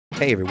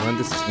Hey everyone,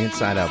 this is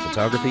Inside Out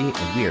Photography,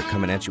 and we are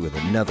coming at you with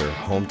another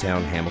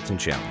Hometown Hamilton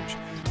Challenge,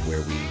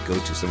 where we go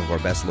to some of our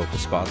best local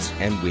spots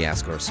and we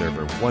ask our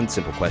server one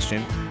simple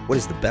question: what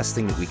is the best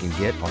thing that we can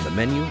get on the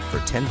menu for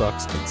 10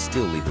 bucks and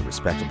still leave a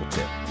respectable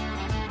tip?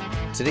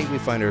 Today we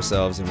find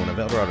ourselves in one of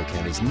El Dorado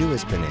County's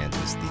newest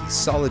bonanzas, the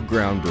Solid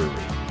Ground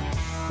Brewery,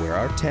 where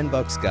our 10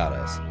 bucks got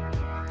us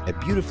a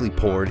beautifully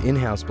poured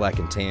in-house black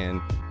and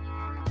tan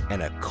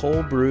and a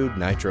cold brewed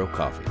nitro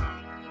coffee.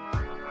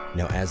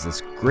 Now, as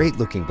this great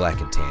looking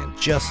black and tan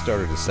just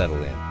started to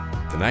settle in,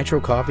 the nitro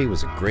coffee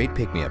was a great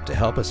pick-me-up to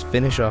help us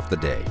finish off the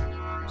day.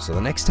 So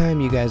the next time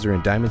you guys are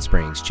in Diamond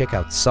Springs, check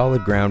out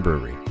Solid Ground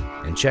Brewery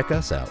and check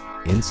us out,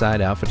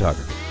 Inside Out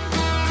Photography.